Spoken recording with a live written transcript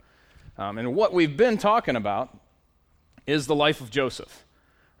And what we've been talking about is the life of Joseph,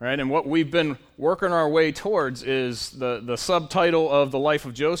 right? And what we've been working our way towards is the subtitle of the life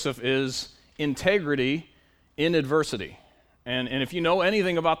of Joseph is integrity in adversity. And if you know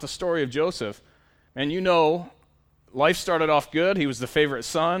anything about the story of Joseph, and you know life started off good. He was the favorite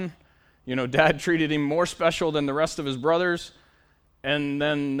son. You know, dad treated him more special than the rest of his brothers, and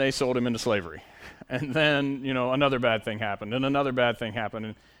then they sold him into slavery. And then, you know, another bad thing happened, and another bad thing happened.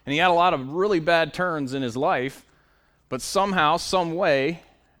 And he had a lot of really bad turns in his life, but somehow, some way,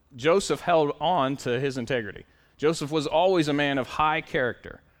 Joseph held on to his integrity. Joseph was always a man of high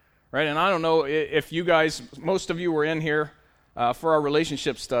character, right? And I don't know if you guys, most of you were in here for our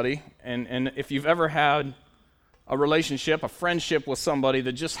relationship study, and if you've ever had a relationship, a friendship with somebody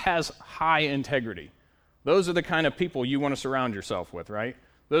that just has high integrity. Those are the kind of people you want to surround yourself with, right?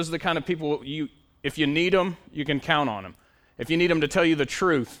 Those are the kind of people if you need them, you can count on them. If you need them to tell you the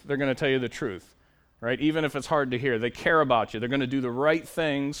truth, they're going to tell you the truth, right? Even if it's hard to hear. They care about you. They're going to do the right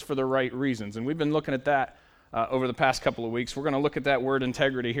things for the right reasons. And we've been looking at that over the past couple of weeks. We're going to look at that word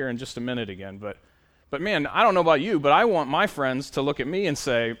integrity here in just a minute again. But man, I don't know about you, but I want my friends to look at me and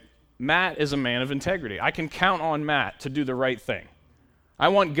say, Matt is a man of integrity. I can count on Matt to do the right thing. I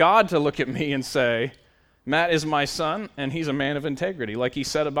want God to look at me and say, Matt is my son, and he's a man of integrity, like he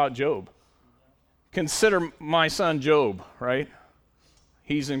said about Job. Consider my son Job, right?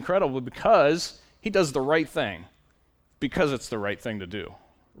 He's incredible because he does the right thing, because it's the right thing to do,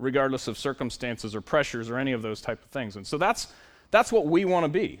 regardless of circumstances or pressures or any of those type of things. And so that's what we want to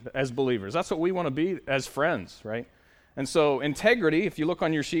be as believers. That's what we want to be as friends, right? And so integrity, if you look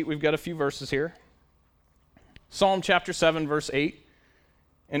on your sheet, we've got a few verses here. Psalm chapter 7, verse 8.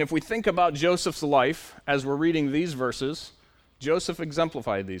 And if we think about Joseph's life as we're reading these verses, Joseph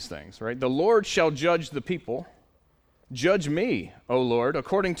exemplified these things, right? The Lord shall judge the people. Judge me, O Lord,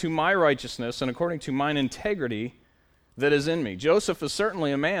 according to my righteousness and according to mine integrity that is in me. Joseph is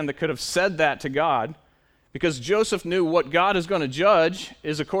certainly a man that could have said that to God, because Joseph knew what God is going to judge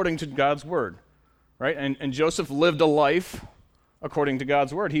is according to God's word, right? And Joseph lived a life according to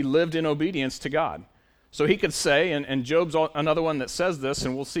God's word. He lived in obedience to God. So he could say, and Job's another one that says this,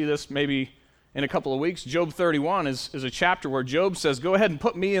 and we'll see this maybe in a couple of weeks. Job 31 is a chapter where Job says, go ahead and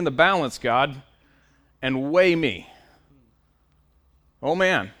put me in the balance, God, and weigh me. Oh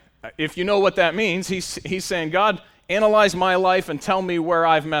man, if you know what that means, he's saying, God, analyze my life and tell me where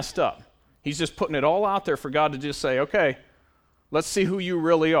I've messed up. He's just putting it all out there for God to just say, okay, let's see who you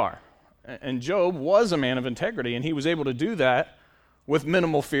really are. And Job was a man of integrity, and he was able to do that with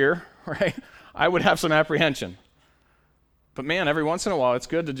minimal fear, right? I would have some apprehension. But man, every once in a while, it's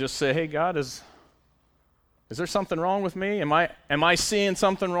good to just say, hey, God, is there something wrong with me? Am I seeing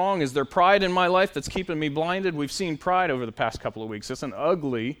something wrong? Is there pride in my life that's keeping me blinded? We've seen pride over the past couple of weeks. It's an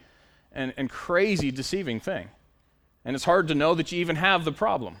ugly and crazy deceiving thing. And it's hard to know that you even have the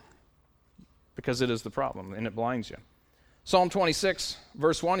problem, because it is the problem, and it blinds you. Psalm 26,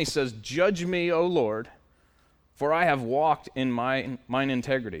 verse 1, he says, judge me, O Lord, for I have walked in mine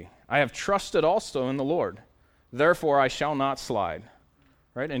integrity. I have trusted also in the Lord. Therefore I shall not slide.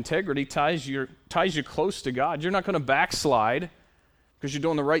 Right? Integrity ties you close to God. You're not going to backslide because you're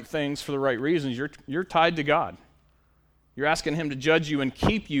doing the right things for the right reasons. You're tied to God. You're asking him to judge you and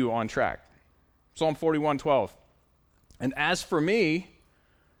keep you on track. Psalm 41:12. And as for me,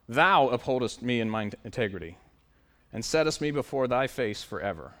 thou upholdest me in mine integrity, and settest me before thy face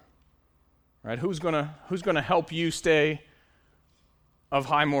forever. Right? Who's gonna help you stay of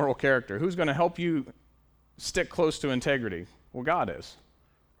high moral character? Who's going to help you stick close to integrity? Well, God is,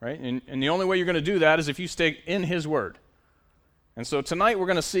 right? And the only way you're going to do that is if you stay in his word. And so tonight we're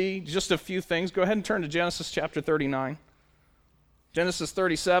going to see just a few things. Go ahead and turn to Genesis chapter 39. Genesis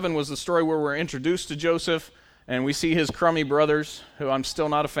 37 was the story where we're introduced to Joseph, and we see his crummy brothers, who I'm still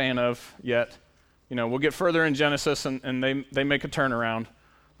not a fan of yet. You know, we'll get further in Genesis, and they make a turnaround,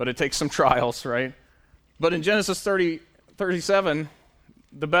 but it takes some trials, right? But in Genesis 37,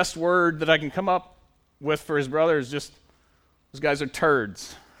 the best word that I can come up with for his brother is just, those guys are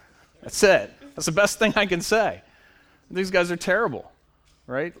turds. That's it. That's the best thing I can say. These guys are terrible,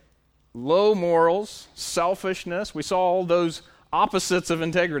 right? Low morals, selfishness. We saw all those opposites of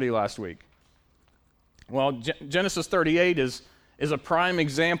integrity last week. Well, Genesis 38 is a prime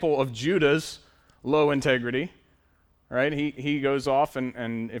example of Judah's low integrity, right? He goes off,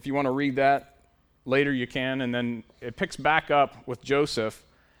 and if you want to read that later, you can, and then it picks back up with Joseph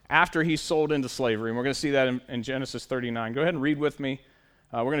after he's sold into slavery, and we're going to see that in Genesis 39. Go ahead and read with me.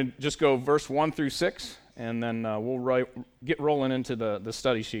 We're going to just go verse 1 through 6, and then we'll get rolling into the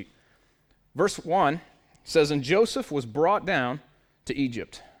study sheet. Verse 1 says, And Joseph was brought down to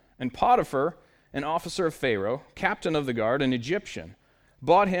Egypt, And Potiphar, an officer of Pharaoh, captain of the guard, an Egyptian,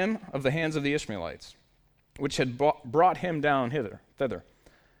 bought him of the hands of the Ishmaelites, which had brought him down thither.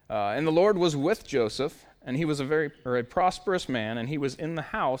 And the Lord was with Joseph, and he was a prosperous man, and he was in the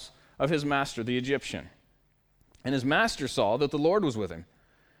house of his master, the Egyptian. And his master saw that the Lord was with him,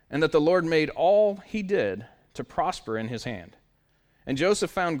 and that the Lord made all he did to prosper in his hand. And Joseph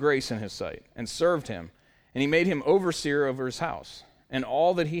found grace in his sight, and served him, and he made him overseer over his house, and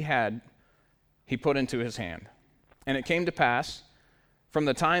all that he had he put into his hand. And it came to pass, from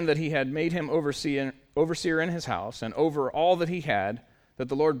the time that he had made him overseer in his house, and over all that he had, that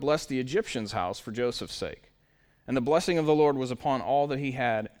the Lord blessed the Egyptian's house for Joseph's sake. And the blessing of the Lord was upon all that he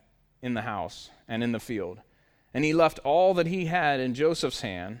had in the house and in the field. And he left all that he had in Joseph's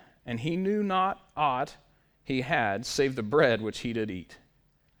hand, and he knew not aught he had, save the bread which he did eat.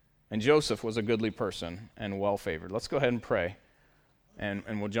 And Joseph was a goodly person and well favored. Let's go ahead and pray, and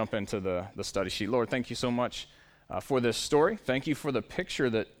we'll jump into the study sheet. Lord, thank you so much for this story. Thank you for the picture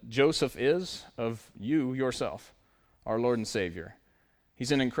that Joseph is of you yourself, our Lord and Savior.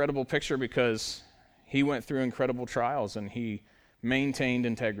 He's an incredible picture because he went through incredible trials and he maintained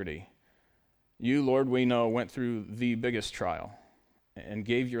integrity. You, Lord, we know, went through the biggest trial and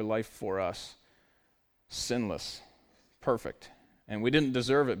gave your life for us, sinless, perfect. And we didn't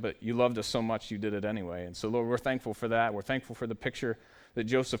deserve it, but you loved us so much you did it anyway. And so, Lord, we're thankful for that. We're thankful for the picture that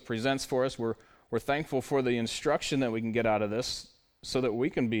Joseph presents for us. We're thankful for the instruction that we can get out of this so that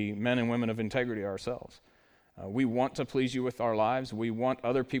we can be men and women of integrity ourselves. We want to please you with our lives. We want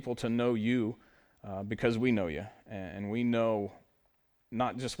other people to know you because we know you. And we know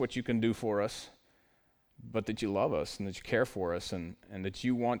not just what you can do for us, but that you love us and that you care for us and that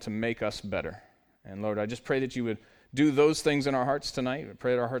you want to make us better. And Lord, I just pray that you would do those things in our hearts tonight. I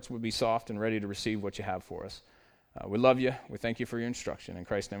pray that our hearts would be soft and ready to receive what you have for us. We love you. We thank you for your instruction. In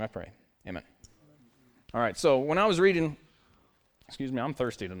Christ's name I pray. Amen. All right, so when I was reading, I'm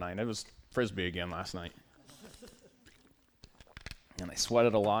thirsty tonight. It was Frisbee again last night. And I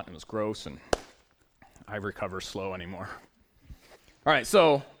sweated a lot, and it was gross, and I recover slow anymore. All right,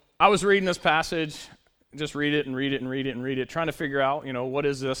 so I was reading this passage, just read it and read it and read it and read it, trying to figure out, what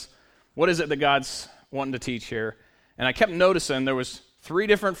is this? What is it that God's wanting to teach here? And I kept noticing there was 3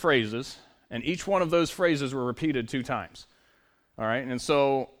 different phrases, and each one of those phrases were repeated 2 times. All right, and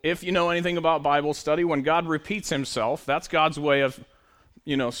so if you know anything about Bible study, when God repeats himself, that's God's way of,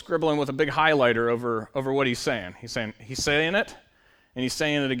 scribbling with a big highlighter over what he's saying. He's saying it, and he's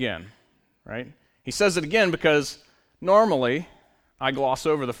saying it again, right? He says it again because normally I gloss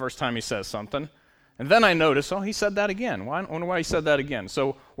over the first time he says something, and then I notice, he said that again. I wonder why he said that again.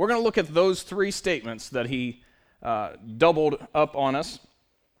 So we're going to look at those 3 statements that he doubled up on us,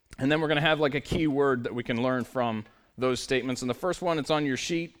 and then we're going to have like a key word that we can learn from those statements. And the first one, it's on your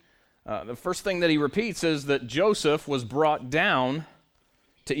sheet. The first thing that he repeats is that Joseph was brought down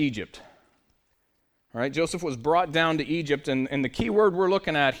to Egypt. All right, Joseph was brought down to Egypt, and the key word we're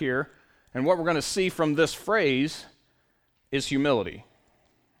looking at here, and what we're going to see from this phrase, is humility.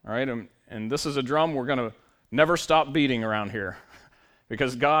 All right, and this is a drum we're going to never stop beating around here,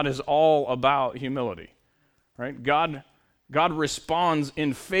 because God is all about humility. Right? God responds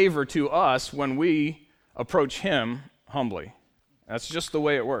in favor to us when we approach him humbly. That's just the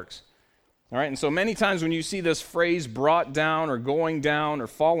way it works. All right, and so many times when you see this phrase brought down or going down or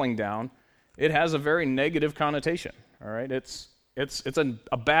falling down, it has a very negative connotation. All right, it's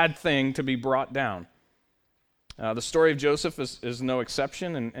a bad thing to be brought down. The story of Joseph is no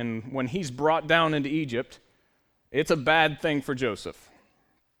exception, and when he's brought down into Egypt, it's a bad thing for Joseph.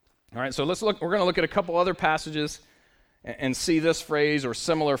 All right, so let's look. We're going to look at a couple other passages and see this phrase or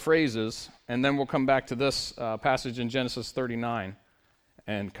similar phrases, and then we'll come back to this passage in Genesis 39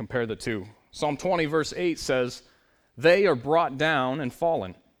 and compare the two. Psalm 20, verse 8 says, "They are brought down and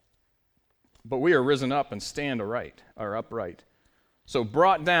fallen, but we are risen up and stand upright." So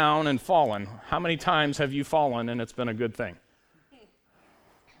brought down and fallen. How many times have you fallen and it's been a good thing?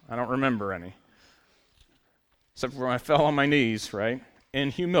 I don't remember any. Except for when I fell on my knees, right? In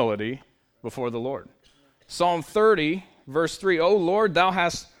humility before the Lord. Psalm 30, verse 3, "O Lord, thou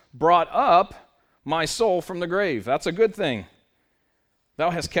hast brought up my soul from the grave." That's a good thing. "Thou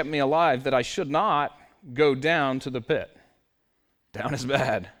hast kept me alive, that I should not go down to the pit." Down is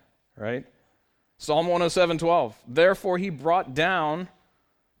bad, right? Psalm 107:12, "Therefore he brought down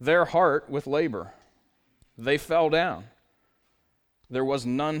their heart with labor. They fell down. There was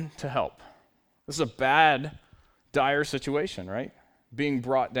none to help." This is a bad, dire situation, right? Being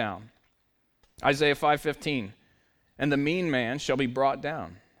brought down. Isaiah 5:15, "And the mean man shall be brought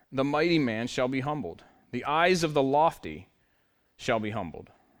down. The mighty man shall be humbled. The eyes of the lofty shall be humbled."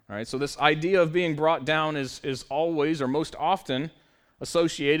 All right, so this idea of being brought down is always or most often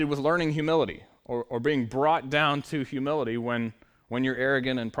associated with learning humility or being brought down to humility when you're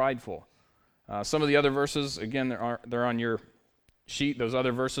arrogant and prideful. Some of the other verses, again, they're on your sheet. Those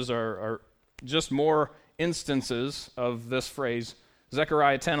other verses are just more instances of this phrase.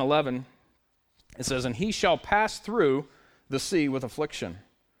 Zechariah 10:11, it says, "And he shall pass through the sea with affliction,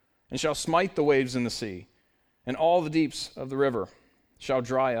 and shall smite the waves in the sea, and all the deeps of the river shall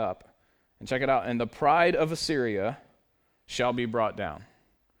dry up." And check it out, "And the pride of Assyria shall be brought down,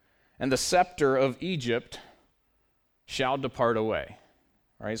 and the scepter of Egypt shall depart away."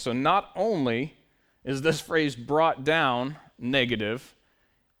 All right, so not only is this phrase brought down negative,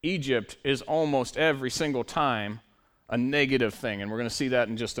 Egypt is almost every single time a negative thing, and we're going to see that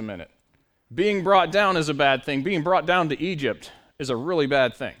in just a minute. Being brought down is a bad thing. Being brought down to Egypt is a really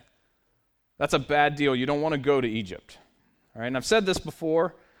bad thing. That's a bad deal. You don't want to go to Egypt. All right, and I've said this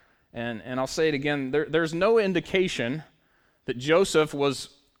before, and I'll say it again. There's no indication that Joseph was,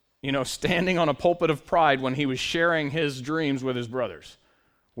 standing on a pulpit of pride when he was sharing his dreams with his brothers.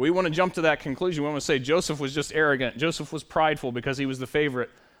 We want to jump to that conclusion. We want to say Joseph was just arrogant. Joseph was prideful because he was the favorite.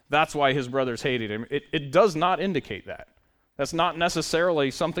 That's why his brothers hated him. It does not indicate that. That's not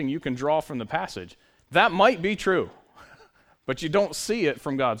necessarily something you can draw from the passage. That might be true, but you don't see it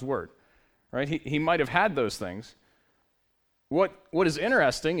from God's word. Right? He might have had those things. What is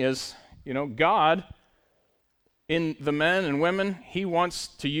interesting is, God, in the men and women he wants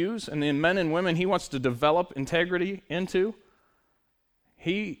to use, and in men and women he wants to develop integrity into,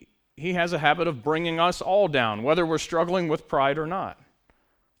 he has a habit of bringing us all down, whether we're struggling with pride or not.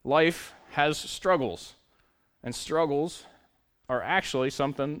 Life has struggles, and struggles are actually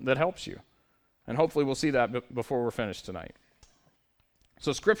something that helps you. And hopefully we'll see that before we're finished tonight.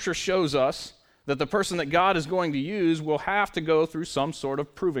 So Scripture shows us that the person that God is going to use will have to go through some sort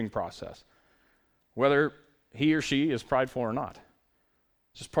of proving process, whether he or she is prideful or not.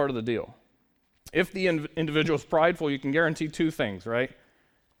 It's just part of the deal. If the individual is prideful, you can guarantee two things, right?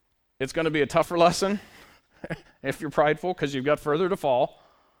 It's going to be a tougher lesson if you're prideful because you've got further to fall.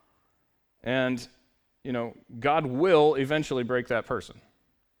 And, God will eventually break that person.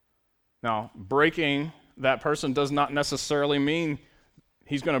 Now, breaking that person does not necessarily mean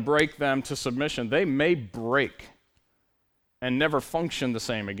he's going to break them to submission. They may break and never function the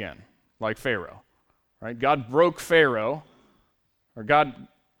same again, like Pharaoh. Right? God broke Pharaoh, or God,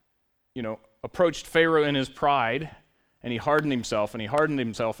 approached Pharaoh in his pride, and he hardened himself, and he hardened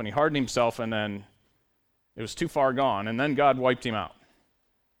himself, and he hardened himself, and then it was too far gone, and then God wiped him out.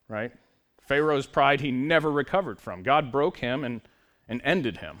 Right? Pharaoh's pride he never recovered from. God broke him and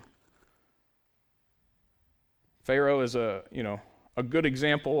ended him. Pharaoh is a good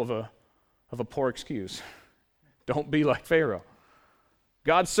example of a poor excuse. Don't be like Pharaoh.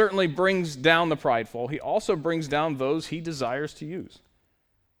 God certainly brings down the prideful. He also brings down those he desires to use,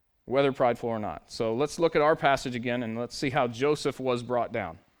 whether prideful or not. So let's look at our passage again, and let's see how Joseph was brought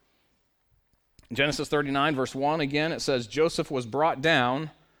down. In Genesis 39, verse 1, again, it says, "Joseph was brought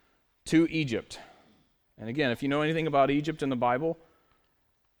down to Egypt." And again, if you know anything about Egypt in the Bible,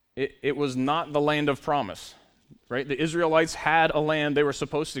 it was not the land of promise. Right? The Israelites had a land they were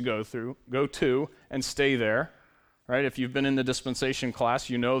supposed to go to, and stay there. Right? If you've been in the dispensation class,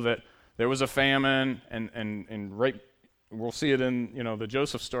 you know that there was a famine, and right, we'll see it in the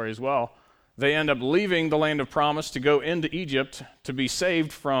Joseph story as well. They end up leaving the land of promise to go into Egypt to be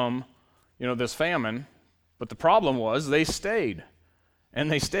saved from this famine. But the problem was they stayed,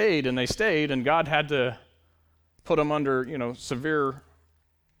 and they stayed, and they stayed, and God had to put them under severe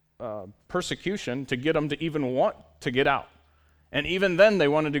persecution to get them to even want to get out. And even then they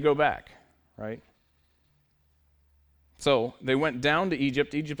wanted to go back, right? So they went down to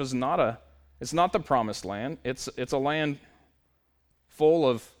Egypt. Egypt is it's not the promised land. It's a land full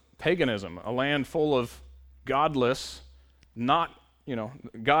of paganism, a land full of godless, not,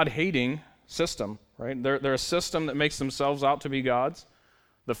 God-hating system, right? They're a system that makes themselves out to be gods.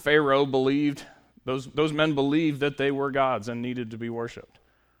 The Pharaoh believed, those men believed that they were gods and needed to be worshipped.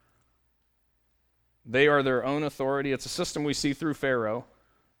 They are their own authority. It's a system we see through Pharaoh.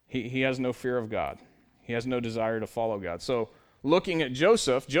 He has no fear of God. He has no desire to follow God. So looking at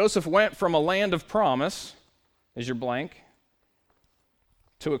Joseph went from a land of promise, is your blank,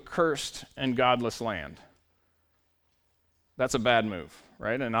 to a cursed and godless land. That's a bad move,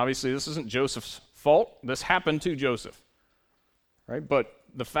 right? And obviously this isn't Joseph's fault. This happened to Joseph, right? But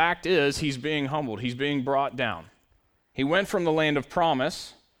the fact is he's being humbled. He's being brought down. He went from the land of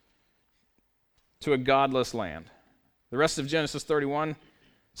promise to a godless land. The rest of Genesis 31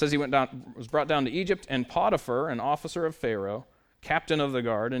 says he was brought down to Egypt, and Potiphar, an officer of Pharaoh, captain of the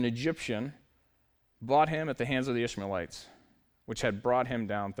guard, an Egyptian, bought him at the hands of the Ishmaelites, which had brought him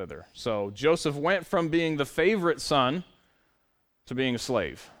down thither. So Joseph went from being the favorite son to being a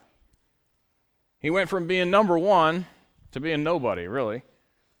slave. He went from being number one to being nobody, really.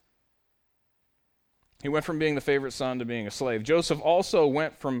 He went from being the favorite son to being a slave. Joseph also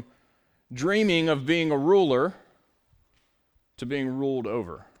went from dreaming of being a ruler to being ruled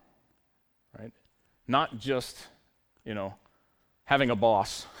over, right? Not just, having a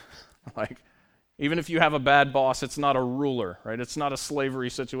boss. Like, even if you have a bad boss, it's not a ruler, right? It's not a slavery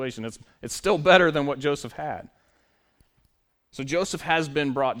situation. It's still better than what Joseph had. So Joseph has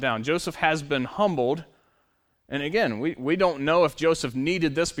been brought down. Joseph has been humbled. And again, we don't know if Joseph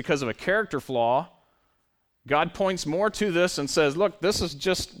needed this because of a character flaw. God points more to this and says, look, this is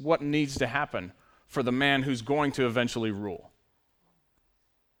just what needs to happen for the man who's going to eventually rule.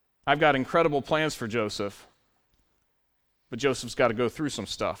 I've got incredible plans for Joseph, but Joseph's got to go through some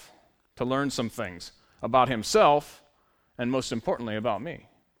stuff to learn some things about himself and, most importantly, about me.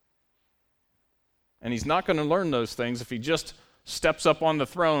 And he's not going to learn those things if he just steps up on the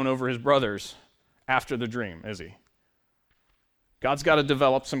throne over his brothers after the dream, is he? God's got to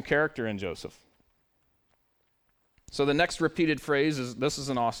develop some character in Joseph. So the next repeated phrase this is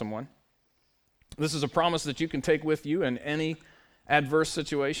an awesome one. This is a promise that you can take with you in any adverse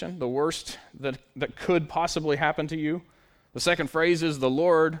situation, the worst that could possibly happen to you. The second phrase is the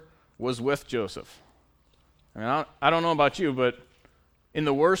Lord was with Joseph. I don't know about you, but in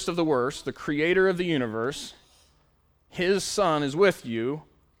the worst of the worst, the creator of the universe, his son is with you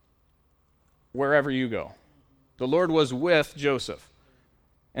wherever you go. The Lord was with Joseph.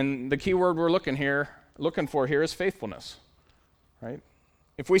 And the key word we're looking for here is faithfulness, right?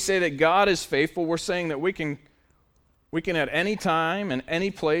 If we say that God is faithful, we're saying that we can at any time and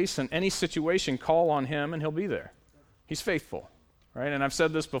any place and any situation call on him and he'll be there. He's faithful, right? And I've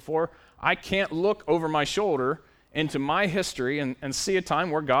said this before, I can't look over my shoulder into my history and see a time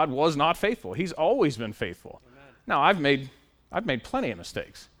where God was not faithful. He's always been faithful. Amen. Now, I've made plenty of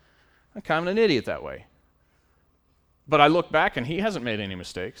mistakes. I'm kind of an idiot that way. But I look back and he hasn't made any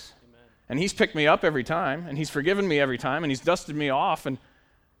mistakes. Amen. And he's picked me up every time, and he's forgiven me every time, and he's dusted me off, and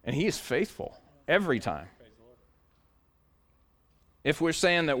he is faithful every time. If we're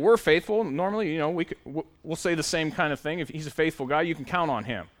saying that we're faithful, normally, we'll say the same kind of thing. If he's a faithful guy, you can count on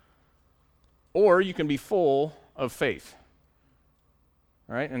him. Or you can be full of faith.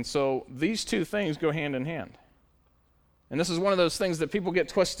 All right? And so these two things go hand in hand. And this is one of those things that people get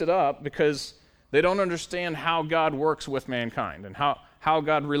twisted up because they don't understand how God works with mankind and how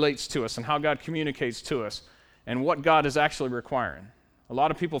God relates to us and how God communicates to us and what God is actually requiring. A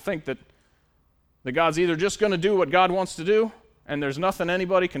lot of people think that God's either just going to do what God wants to do and there's nothing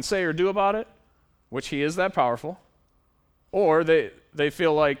anybody can say or do about it, which he is that powerful, or they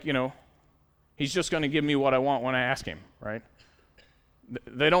feel like, he's just going to give me what I want when I ask him, right?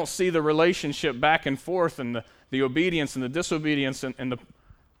 They don't see the relationship back and forth and the obedience and the disobedience and the...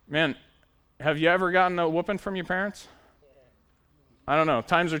 Man, have you ever gotten a whooping from your parents? I don't know.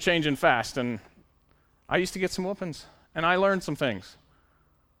 Times are changing fast, and I used to get some whoopings, and I learned some things.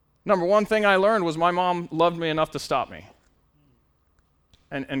 Number one thing I learned was my mom loved me enough to stop me.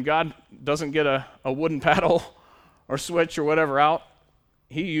 And God doesn't get a wooden paddle or switch or whatever out.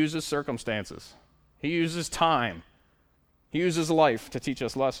 He uses circumstances. He uses time. He uses life to teach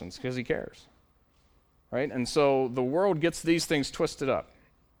us lessons because he cares. Right? And so the world gets these things twisted up.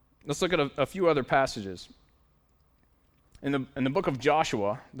 Let's look at a few other passages. In the book of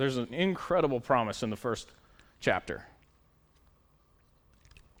Joshua, there's an incredible promise in the first chapter.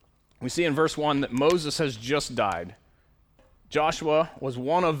 We see in verse 1 that Moses has just died. Joshua was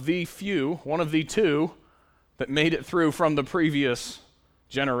one of the two that made it through from the previous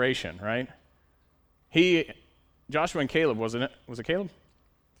generation, right? Joshua and Caleb, wasn't it? Was it Caleb?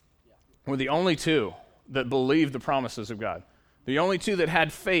 Yeah. Were the only two that believed the promises of God. The only two that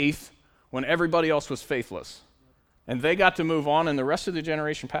had faith when everybody else was faithless. And they got to move on, and the rest of the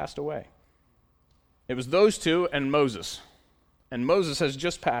generation passed away. It was those two and Moses. And Moses has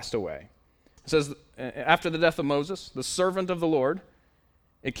just passed away. It says, after the death of Moses, the servant of the Lord,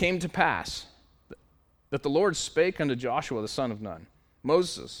 it came to pass that the Lord spake unto Joshua the son of Nun,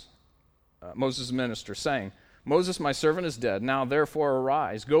 Moses' minister, saying, Moses my servant is dead. Now therefore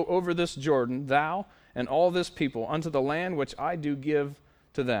arise, go over this Jordan, thou and all this people, unto the land which I do give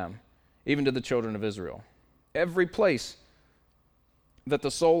to them, even to the children of Israel. Every place that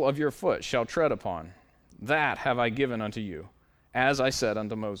the sole of your foot shall tread upon, that have I given unto you, as I said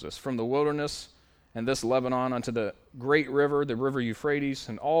unto Moses, from the wilderness and this Lebanon unto the great river, the river Euphrates,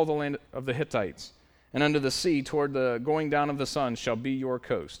 and all the land of the Hittites, and unto the sea toward the going down of the sun shall be your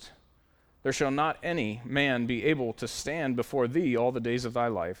coast. There shall not any man be able to stand before thee all the days of thy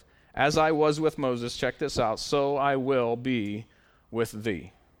life. As I was with Moses," check this out, "so I will be with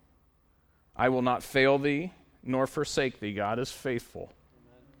thee. I will not fail thee, nor forsake thee." God is faithful.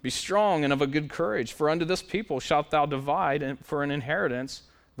 Amen. "Be strong and of a good courage, for unto this people shalt thou divide for an inheritance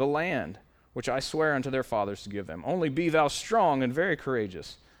the land, which I swear unto their fathers to give them. Only be thou strong and very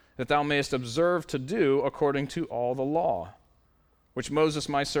courageous, that thou mayest observe to do according to all the law, which Moses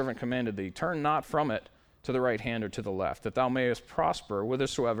my servant commanded thee. Turn not from it to the right hand or to the left, that thou mayest prosper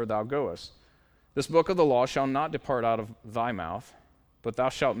whithersoever thou goest. This book of the law shall not depart out of thy mouth, but thou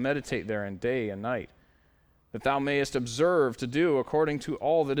shalt meditate therein day and night, that thou mayest observe to do according to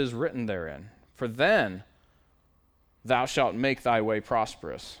all that is written therein. For then thou shalt make thy way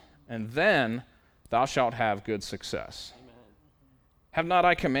prosperous, and then thou shalt have good success. Amen. Have not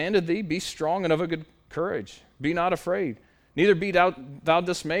I commanded thee? Be strong and of a good courage. Be not afraid, neither be thou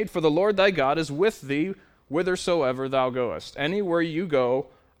dismayed, for the Lord thy God is with thee whithersoever thou goest. Anywhere you go,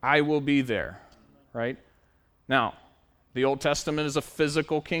 I will be there." Right? Now, the Old Testament is a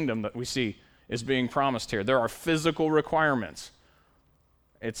physical kingdom that we see is being promised here. There are physical requirements.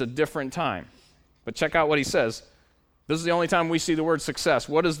 It's a different time. But check out what he says. This is the only time we see the word success.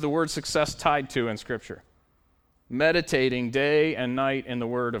 What is the word success tied to in Scripture? Meditating day and night in the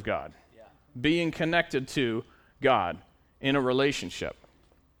Word of God. Yeah. Being connected to God in a relationship.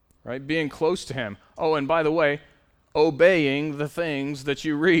 Right? Being close to Him. Oh, and by the way, obeying the things that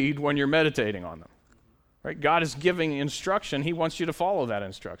you read when you're meditating on them. Right? God is giving instruction. He wants you to follow that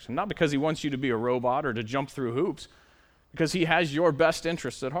instruction. Not because He wants you to be a robot or to jump through hoops, because He has your best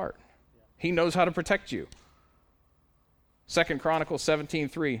interests at heart. Yeah. He knows how to protect you. 2 Chronicles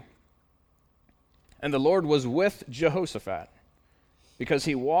 17:3. "And the Lord was with Jehoshaphat, because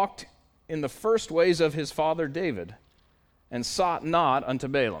he walked in the first ways of his father David, and sought not unto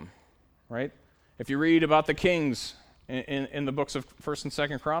Baalim." Right? If you read about the kings in the books of 1st and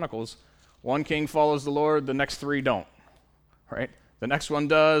 2nd Chronicles, one king follows the Lord, the next three don't. Right? The next one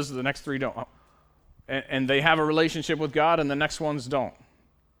does, the next three don't. And they have a relationship with God, and the next ones don't.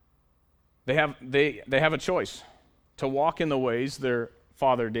 They have a choice to walk in the ways their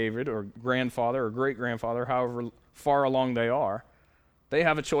father David or grandfather or great-grandfather, however far along they are. They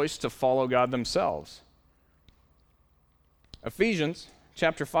have a choice to follow God themselves. Ephesians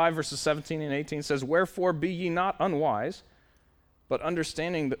chapter 5, verses 17 and 18 says, "Wherefore be ye not unwise, but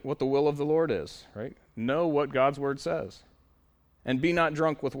understanding what the will of the Lord is." Right? Know what God's word says. "And be not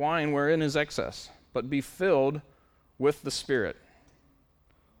drunk with wine wherein is excess, but be filled with the Spirit."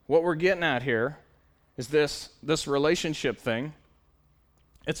 What we're getting at here is this relationship thing.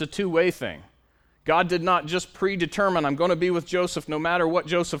 It's a two-way thing. God did not just predetermine, I'm going to be with Joseph no matter what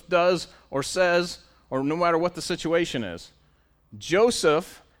Joseph does or says, or no matter what the situation is.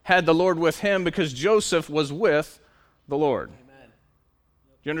 Joseph had the Lord with him because Joseph was with the Lord. Amen.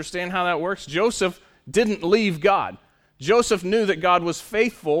 Do you understand how that works? Joseph didn't leave God. Joseph knew that God was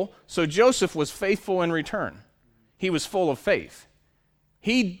faithful, so Joseph was faithful in return. He was full of faith.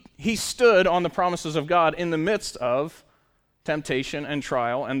 He stood on the promises of God in the midst of temptation and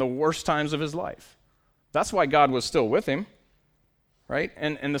trial and the worst times of his life. That's why God was still with him, right?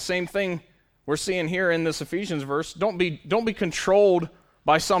 And the same thing we're seeing here in this Ephesians verse. Don't be controlled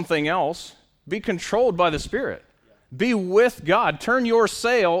by something else. Be controlled by the Spirit. Be with God. Turn your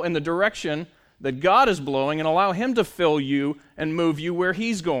sail in the direction that God is blowing and allow Him to fill you and move you where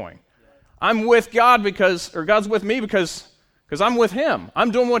He's going. I'm with God God's with me because I'm with Him. I'm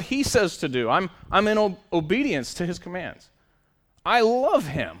doing what He says to do. I'm in obedience to His commands. I love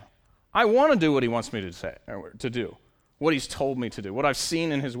Him. I want to do what He wants me to do, what He's told me to do, what I've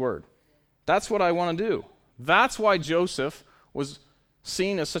seen in His Word. That's what I want to do. That's why Joseph was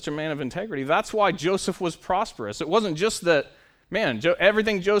seen as such a man of integrity. That's why Joseph was prosperous. It wasn't just that,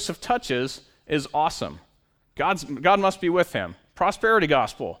 everything Joseph touches is awesome. God must be with him. Prosperity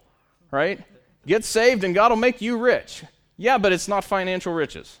gospel, right? Get saved and God will make you rich. Yeah, but it's not financial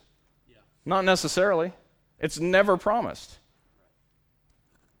riches. Not necessarily. It's never promised.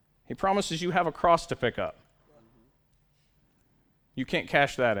 He promises you have a cross to pick up. You can't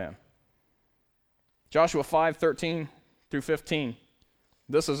cash that in. Joshua 5:13 through 15.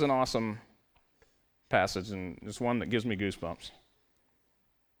 This is an awesome passage, and it's one that gives me goosebumps.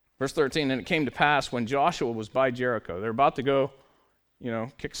 Verse 13, "And it came to pass when Joshua was by Jericho," they're about to go,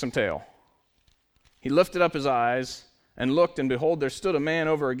 kick some tail. "He lifted up his eyes and looked, and behold, there stood a man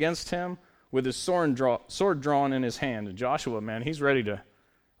over against him with his sword drawn in his hand." And Joshua, he's ready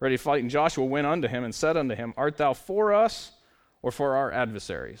to fight. And Joshua went unto him and said unto him, "Art thou for us or for our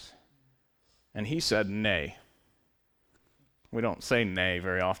adversaries?" And he said, nay. We don't say nay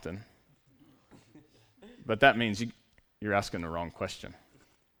very often. But that means you're asking the wrong question.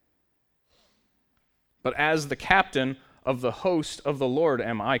 But as the captain of the host of the Lord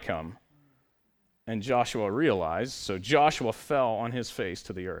am I come. And Joshua realized, so Joshua fell on his face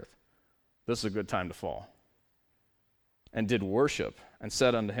to the earth. This is a good time to fall. And did worship, and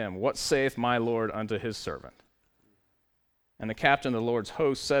said unto him, what saith my Lord unto his servant? And the captain of the Lord's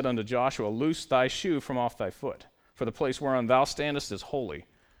host said unto Joshua, loose thy shoe from off thy foot, for the place whereon thou standest is holy.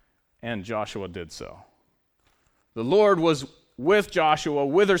 And Joshua did so. The Lord was with Joshua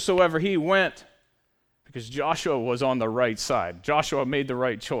whithersoever he went, because Joshua was on the right side. Joshua made the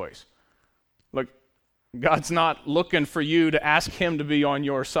right choice. Look, God's not looking for you to ask him to be on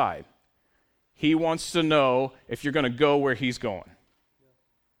your side. He wants to know if you're going to go where he's going.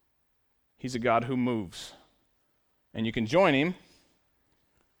 He's a God who moves. And you can join him,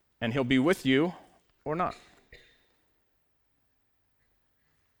 and he'll be with you or not.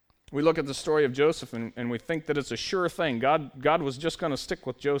 We look at the story of Joseph, and we think that it's a sure thing. God was just going to stick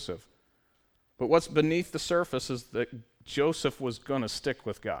with Joseph. But what's beneath the surface is that Joseph was going to stick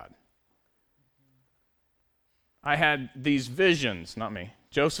with God. I had these visions, not me.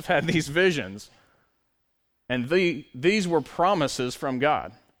 Joseph had these visions, and these were promises from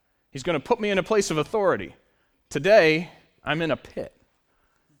God. He's going to put me in a place of authority. Today, I'm in a pit.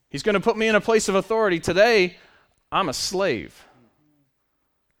 He's going to put me in a place of authority. Today, I'm a slave.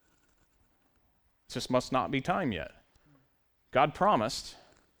 It just must not be time yet. God promised.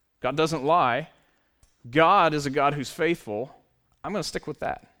 God doesn't lie. God is a God who's faithful. I'm going to stick with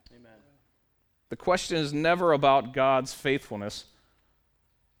that. Amen. The question is never about God's faithfulness.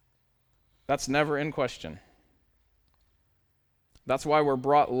 That's never in question. That's why we're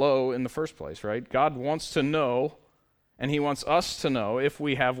brought low in the first place, right? God wants to know, and he wants us to know if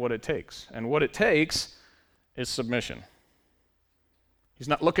we have what it takes. And what it takes is submission. He's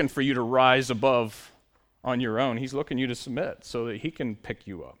not looking for you to rise above on your own. He's looking you to submit so that he can pick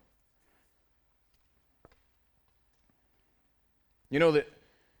you up. You know that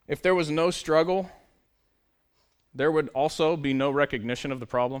if there was no struggle, there would also be no recognition of the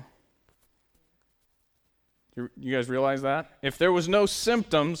problem. You guys realize that? If there was no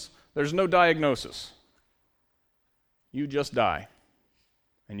symptoms, there's no diagnosis. You just die,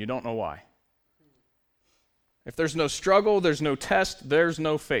 and you don't know why. If there's no struggle, there's no test, there's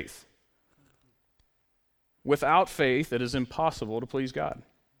no faith. Without faith, it is impossible to please God.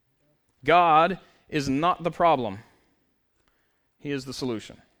 God is not the problem. He is the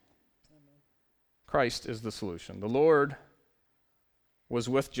solution. Christ is the solution. The Lord was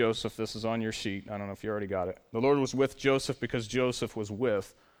with Joseph. This is on your sheet. I don't know if you already got it. The Lord was with Joseph because Joseph was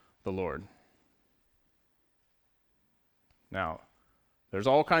with the Lord. Now, there's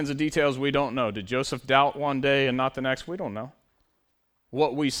all kinds of details we don't know. Did Joseph doubt one day and not the next? We don't know.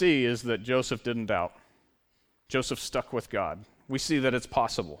 What we see is that Joseph didn't doubt. Joseph stuck with God. We see that it's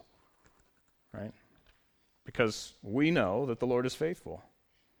possible, right? Because we know that the Lord is faithful.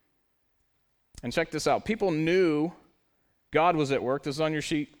 And check this out. People knew God was at work. This is on your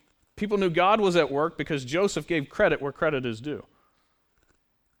sheet. People knew God was at work because Joseph gave credit where credit is due.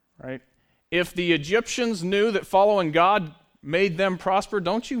 Right? If the Egyptians knew that following God made them prosper,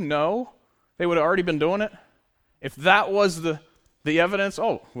 don't you know they would have already been doing it? If that was the evidence,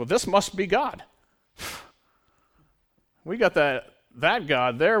 oh, well, this must be God. We got that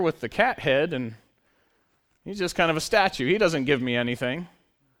God there with the cat head, and he's just kind of a statue. He doesn't give me anything.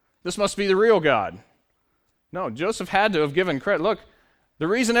 This must be the real God. No, Joseph had to have given credit. Look, the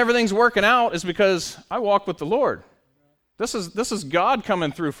reason everything's working out is because I walk with the Lord. This is God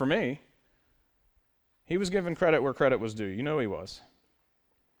coming through for me. He was given credit where credit was due. You know he was.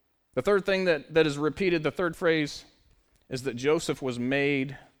 The third thing that is repeated, the third phrase, is that Joseph was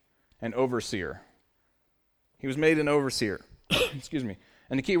made an overseer. He was made an overseer. Excuse me.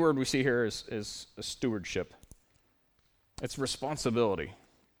 And the key word we see here is stewardship. It's responsibility.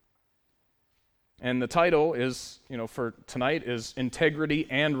 And the title is, for tonight is integrity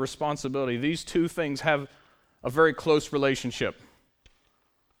and responsibility. These two things have a very close relationship.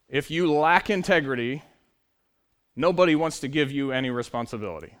 If you lack integrity, nobody wants to give you any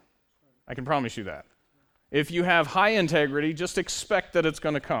responsibility. I can promise you that. If you have high integrity, just expect that it's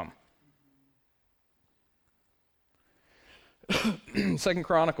going to come. 2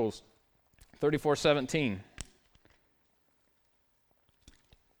 Chronicles 34:17.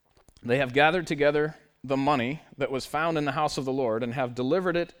 They have gathered together the money that was found in the house of the Lord and have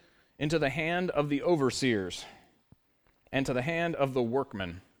delivered it into the hand of the overseers and to the hand of the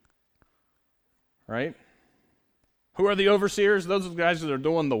workmen. Right? Who are the overseers? Those are the guys that are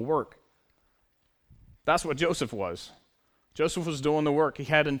doing the work. That's what Joseph was. Joseph was doing the work. He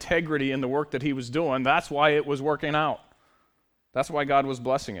had integrity in the work that he was doing. That's why it was working out. That's why God was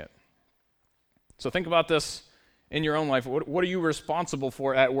blessing it. So think about this in your own life. What are you responsible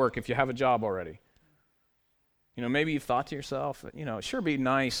for at work if you have a job already? Maybe you've thought to yourself, it'd sure be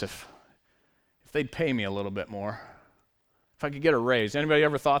nice if they'd pay me a little bit more. If I could get a raise. Anybody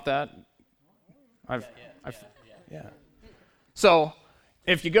ever thought that? Yeah. So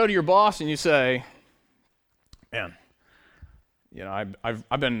if you go to your boss and you say, man,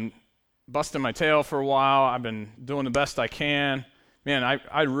 I've been busting my tail for a while. I've been doing the best I can. Man,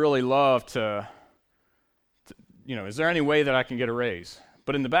 I'd really love to, is there any way that I can get a raise?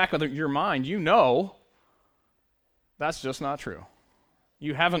 But in the back of your mind, that's just not true.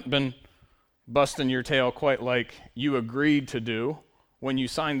 You haven't been busting your tail quite like you agreed to do when you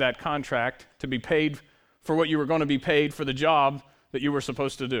signed that contract to be paid for what you were going to be paid for the job that you were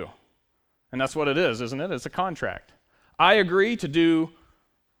supposed to do. And that's what it is, isn't it? It's a contract. I agree to do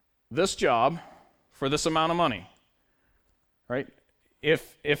this job for this amount of money, right?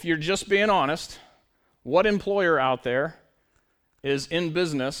 If you're just being honest, what employer out there is in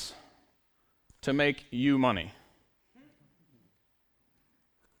business to make you money?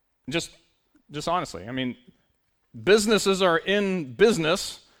 Just honestly, businesses are in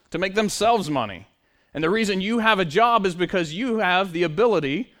business to make themselves money. And the reason you have a job is because you have the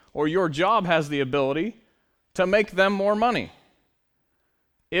ability, or your job has the ability, to make them more money.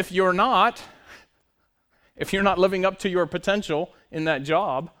 If you're not living up to your potential in that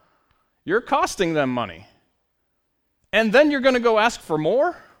job, you're costing them money. And then you're going to go ask for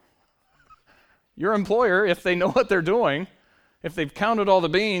more? Your employer, if they know what they're doing, if they've counted all the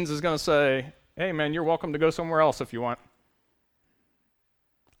beans, is going to say, hey man, you're welcome to go somewhere else if you want.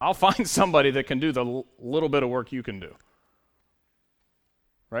 I'll find somebody that can do the little bit of work you can do.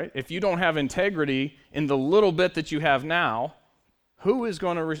 Right? If you don't have integrity in the little bit that you have now, who is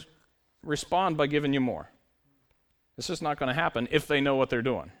going to respond by giving you more? It's just not going to happen if they know what they're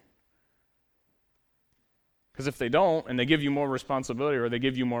doing. Because if they don't, and they give you more responsibility or they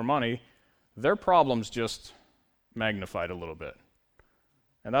give you more money, their problem's just magnified a little bit.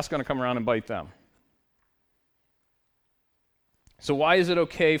 And that's going to come around and bite them. So why is it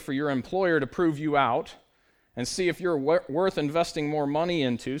okay for your employer to prove you out and see if you're worth investing more money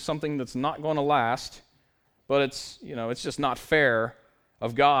into, something that's not going to last, but it's just not fair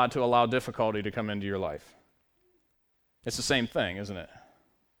of God to allow difficulty to come into your life? It's the same thing, isn't it?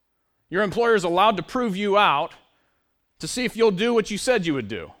 Your employer is allowed to prove you out to see if you'll do what you said you would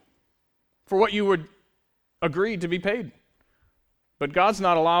do for what you would agree to be paid. But God's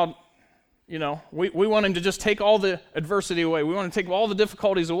not allowed, we want him to just take all the adversity away. We want to take all the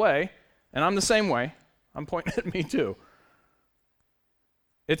difficulties away, and I'm the same way. I'm pointing at me too.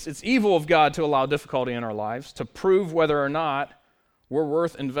 It's evil of God to allow difficulty in our lives to prove whether or not we're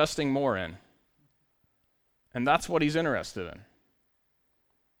worth investing more in. And that's what he's interested in.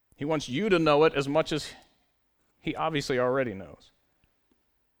 He wants you to know it as much as he obviously already knows.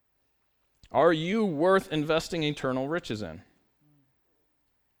 Are you worth investing eternal riches in?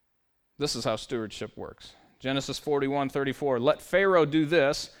 This is how stewardship works. Genesis 41:34. Let Pharaoh do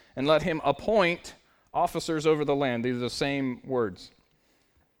this, and let him appoint officers over the land. These are the same words.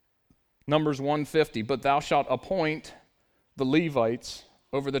 Numbers 1:50. But thou shalt appoint the Levites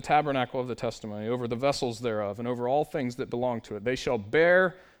over the tabernacle of the testimony, over the vessels thereof, and over all things that belong to it. They shall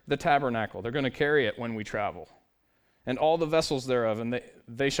bear the tabernacle. They're going to carry it when we travel. And all the vessels thereof, and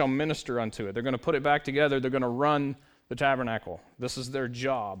they shall minister unto it. They're going to put it back together. They're going to run the tabernacle. This is their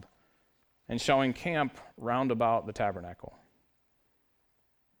job. And shall encamp round about the tabernacle.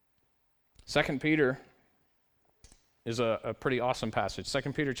 2 Peter is a pretty awesome passage.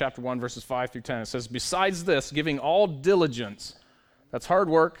 2 Peter chapter 1, verses 5 through 10. It says, besides this, giving all diligence, that's hard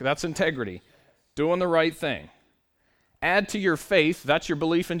work, that's integrity, doing the right thing. Add to your faith, that's your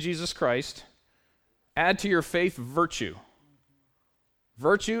belief in Jesus Christ. Add to your faith virtue.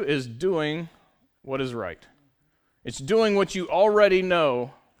 Virtue is doing what is right. It's doing what you already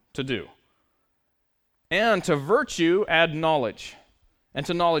know to do. And to virtue add knowledge. And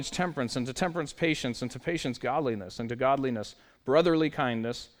to knowledge temperance. And to temperance patience. And to patience godliness. And to godliness brotherly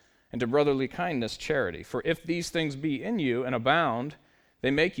kindness. And to brotherly kindness charity. For if these things be in you and abound,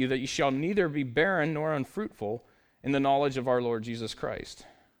 they make you that you shall neither be barren nor unfruitful in the knowledge of our Lord Jesus Christ.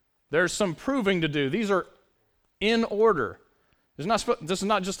 There's some proving to do. These are in order. This is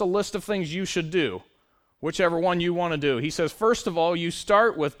not just a list of things you should do, whichever one you want to do. He says, first of all, you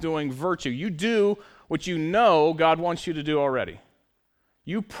start with doing virtue. You do what you know God wants you to do already.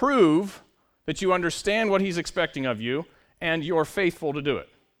 You prove that you understand what he's expecting of you, and you're faithful to do it.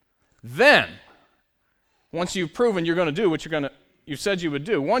 Then Once you've proven you're going to do what you said you would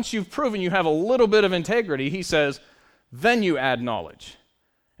do, once you've proven you have a little bit of integrity, he says, then you add knowledge.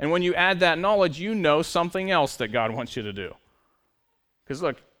 And when you add that knowledge, you know something else that God wants you to do. Because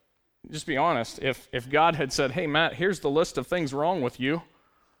look, just be honest, if God had said, hey, Matt, here's the list of things wrong with you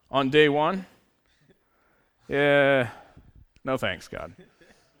on day one, yeah, no thanks, God.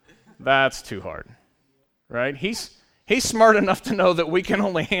 That's too hard, right? He's smart enough to know that we can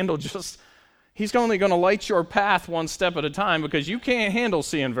only handle he's only going to light your path one step at a time because you can't handle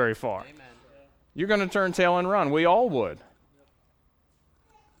seeing very far. Amen. You're going to turn tail and run. We all would.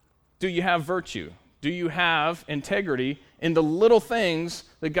 Do you have virtue? Do you have integrity in the little things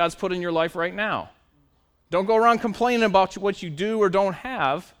that God's put in your life right now? Don't go around complaining about what you do or don't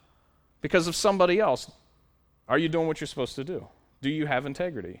have because of somebody else. Are you doing what you're supposed to do? Do you have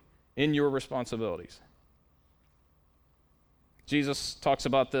integrity in your responsibilities? Jesus talks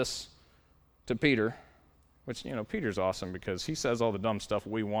about this to Peter, which, Peter's awesome because he says all the dumb stuff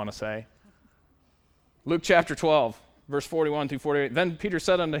we want to say. Like chapter 12, verse 41 through 48. Then Peter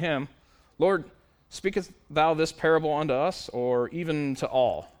said unto him, Lord, speakest thou this parable unto us, or even to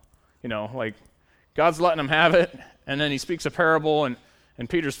all? Like God's letting him have it, and then he speaks a parable, and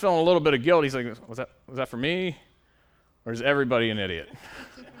Peter's feeling a little bit of guilt. He's like, was that for me? Or is everybody an idiot?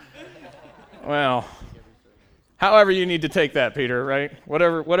 Well, however you need to take that, Peter, right?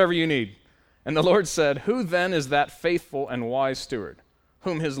 Whatever you need. And the Lord said, who then is that faithful and wise steward,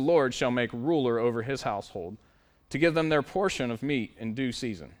 whom his Lord shall make ruler over his household, to give them their portion of meat in due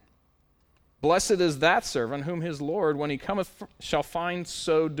season? Blessed is that servant whom his Lord, when he cometh, shall find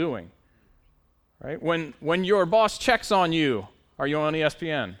so doing. Right? When your boss checks on you, are you on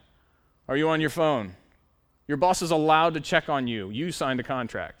ESPN? Are you on your phone? Your boss is allowed to check on you. You signed a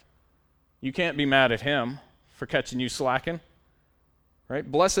contract. You can't be mad at him for catching you slacking. Right?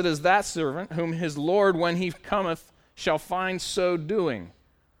 Blessed is that servant whom his Lord, when he cometh, shall find so doing.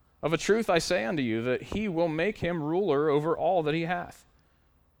 Of a truth I say unto you, that he will make him ruler over all that he hath.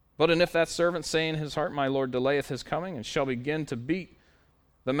 But and if that servant say in his heart, my Lord delayeth his coming, and shall begin to beat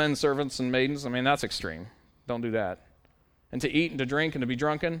the men servants and maidens, that's extreme. Don't do that. And to eat and to drink and to be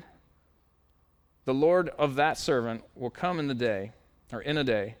drunken, the Lord of that servant will come in a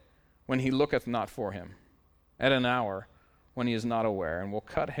day, when he looketh not for him, at an hour when he is not aware, and will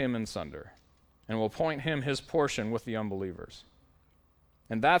cut him in sunder, and will appoint him his portion with the unbelievers.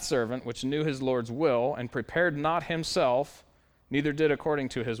 And that servant, which knew his Lord's will, and prepared not himself, neither did according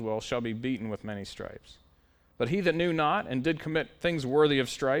to his will, shall be beaten with many stripes. But he that knew not, and did commit things worthy of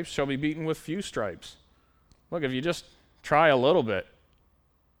stripes, shall be beaten with few stripes. Look, if you just try a little bit,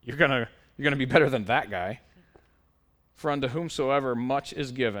 you're gonna be better than that guy. For unto whomsoever much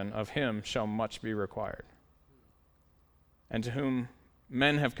is given, of him shall much be required. And to whom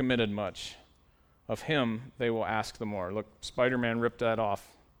men have committed much, of him they will ask the more. Look, Spider-Man ripped that off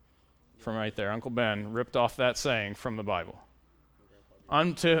from right there. Uncle Ben ripped off that saying from the Bible.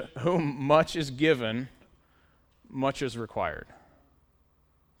 Unto whom much is given, much is required.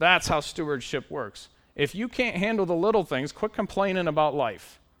 That's how stewardship works. If you can't handle the little things, quit complaining about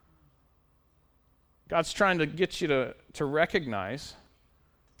life. God's trying to get you to recognize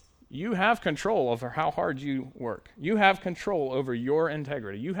you have control over how hard you work. You have control over your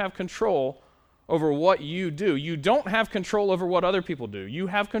integrity. You have control over what you do. You don't have control over what other people do. You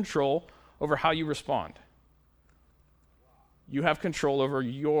have control over how you respond. You have control over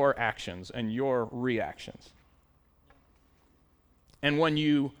your actions and your reactions. And when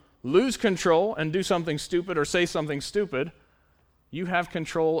you lose control and do something stupid or say something stupid, you have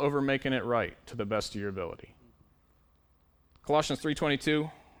control over making it right to the best of your ability. Colossians 3:22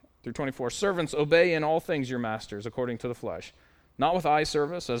 through 24, servants, obey in all things your masters according to the flesh, not with eye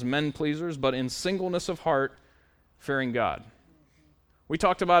service as men pleasers, but in singleness of heart, fearing God. We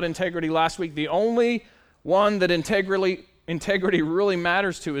talked about integrity last week. The only one that integrity really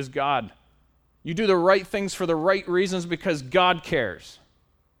matters to is God. You do the right things for the right reasons because God cares.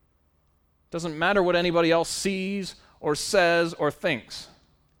 It doesn't matter what anybody else sees or says or thinks.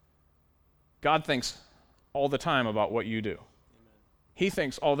 God thinks all the time about what you do. He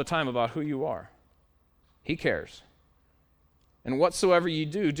thinks all the time about who you are. He cares. And whatsoever ye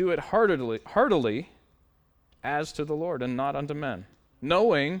do, do it heartily as to the Lord and not unto men,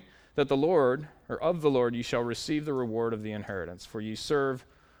 knowing that the Lord, or of the Lord, ye shall receive the reward of the inheritance, for ye serve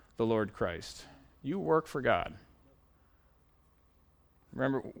the Lord Christ. You work for God.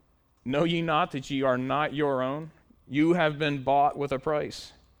 Remember, know ye not that ye are not your own? You have been bought with a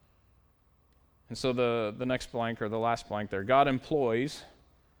price. And so the next blank, or the last blank there, God employs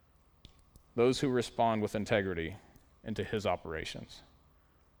those who respond with integrity into his operations.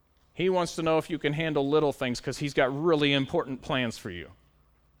 He wants to know if you can handle little things because he's got really important plans for you.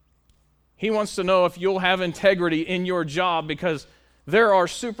 He wants to know if you'll have integrity in your job because there are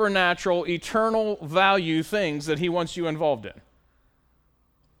supernatural, eternal value things that he wants you involved in.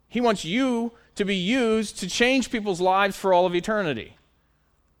 He wants you to be used to change people's lives for all of eternity.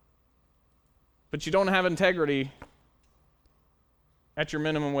 But you don't have integrity at your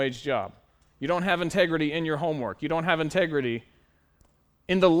minimum wage job. You don't have integrity in your homework. You don't have integrity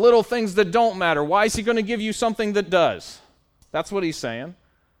in the little things that don't matter. Why is he going to give you something that does? That's what he's saying.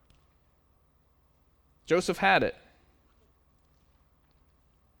 Joseph had it.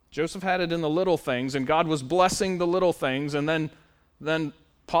 Joseph had it in the little things, and God was blessing the little things, and then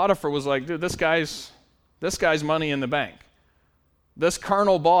Potiphar was like, dude, this guy's money in the bank. This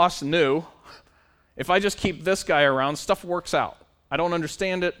carnal boss knew, if I just keep this guy around, stuff works out. I don't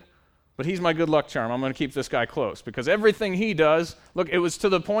understand it, but he's my good luck charm. I'm going to keep this guy close, because everything he does, look, it was to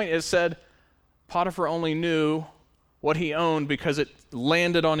the point it said Potiphar only knew what he owned because it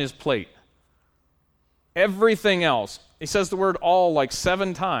landed on his plate. Everything else, he says the word all like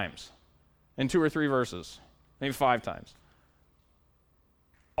 7 times in 2 or 3 verses, maybe 5 times.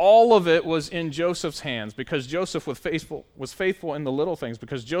 All of it was in Joseph's hands because Joseph was faithful in the little things,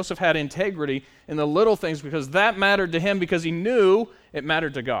 because Joseph had integrity in the little things, because that mattered to him, because he knew it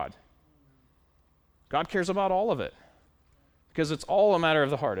mattered to God. God cares about all of it because it's all a matter of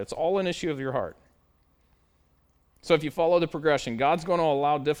the heart. It's all an issue of your heart. So if you follow the progression, God's going to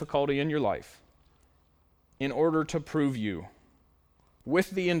allow difficulty in your life in order to prove you with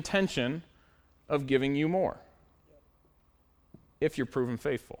the intention of giving you more. If you're proven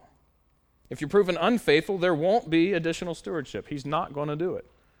faithful. If you're proven unfaithful, there won't be additional stewardship. He's not going to do it.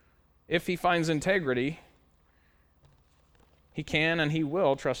 If he finds integrity, he can and he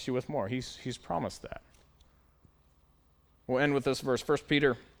will trust you with more. He's promised that. We'll end with this verse. 1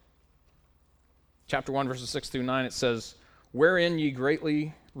 Peter chapter 1, verses 6 through 9, it says, "Wherein ye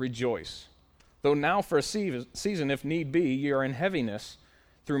greatly rejoice, though now for a season, if need be, ye are in heaviness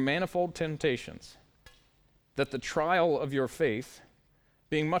through manifold temptations, that the trial of your faith,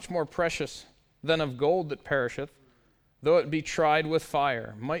 being much more precious than of gold that perisheth, though it be tried with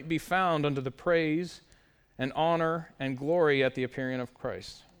fire, might be found unto the praise and honor and glory at the appearing of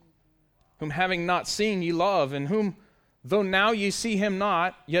Christ, whom having not seen ye love, and whom, though now ye see him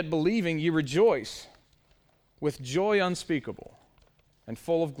not, yet believing ye rejoice with joy unspeakable and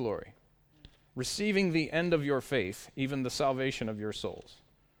full of glory, receiving the end of your faith, even the salvation of your souls."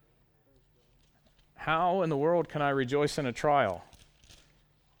 How in the world can I rejoice in a trial?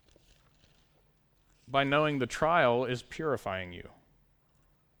 By knowing the trial is purifying you.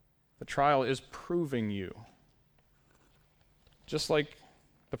 The trial is proving you. Just like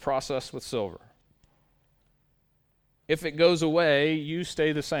the process with silver. If it goes away, you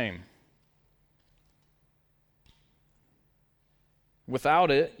stay the same.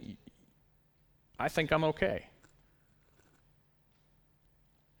 Without it, I think I'm okay.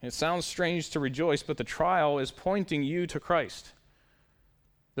 It sounds strange to rejoice, but the trial is pointing you to Christ.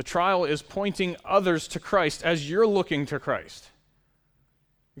 The trial is pointing others to Christ as you're looking to Christ,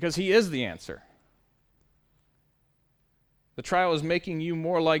 because he is the answer. The trial is making you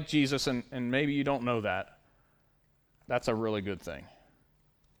more like Jesus, and maybe you don't know that. That's a really good thing,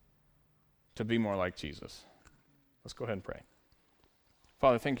 to be more like Jesus. Let's go ahead and pray.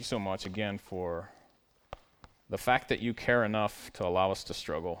 Father, thank you so much again for the fact that you care enough to allow us to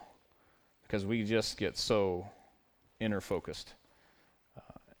struggle, because we just get so inner focused.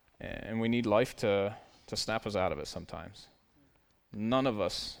 And we need life to snap us out of it sometimes. None of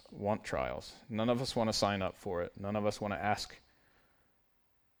us want trials. None of us want to sign up for it. None of us want to ask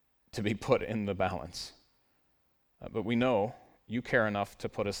to be put in the balance. But we know you care enough to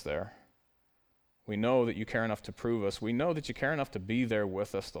put us there. We know that you care enough to prove us. We know that you care enough to be there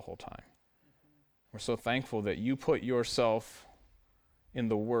with us the whole time. We're so thankful that you put yourself in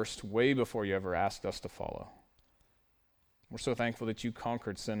the worst way before you ever asked us to follow. We're so thankful that you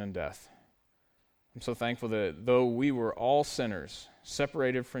conquered sin and death. I'm so thankful that though we were all sinners,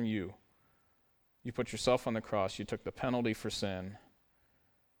 separated from you, you put yourself on the cross, you took the penalty for sin,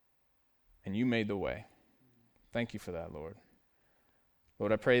 and you made the way. Thank you for that, Lord.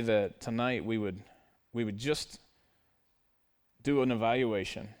 Lord, I pray that tonight we would just do an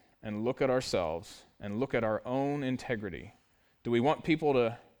evaluation and look at ourselves and look at our own integrity. Do we want people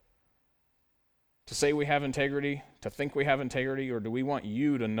to say we have integrity, to think we have integrity, or do we want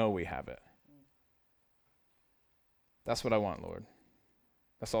you to know we have it? That's what I want, Lord.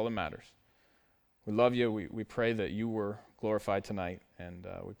 That's all that matters. We love you. We pray that you were glorified tonight, and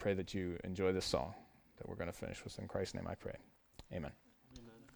we pray that you enjoy this song that we're going to finish with. In Christ's name I pray. Amen.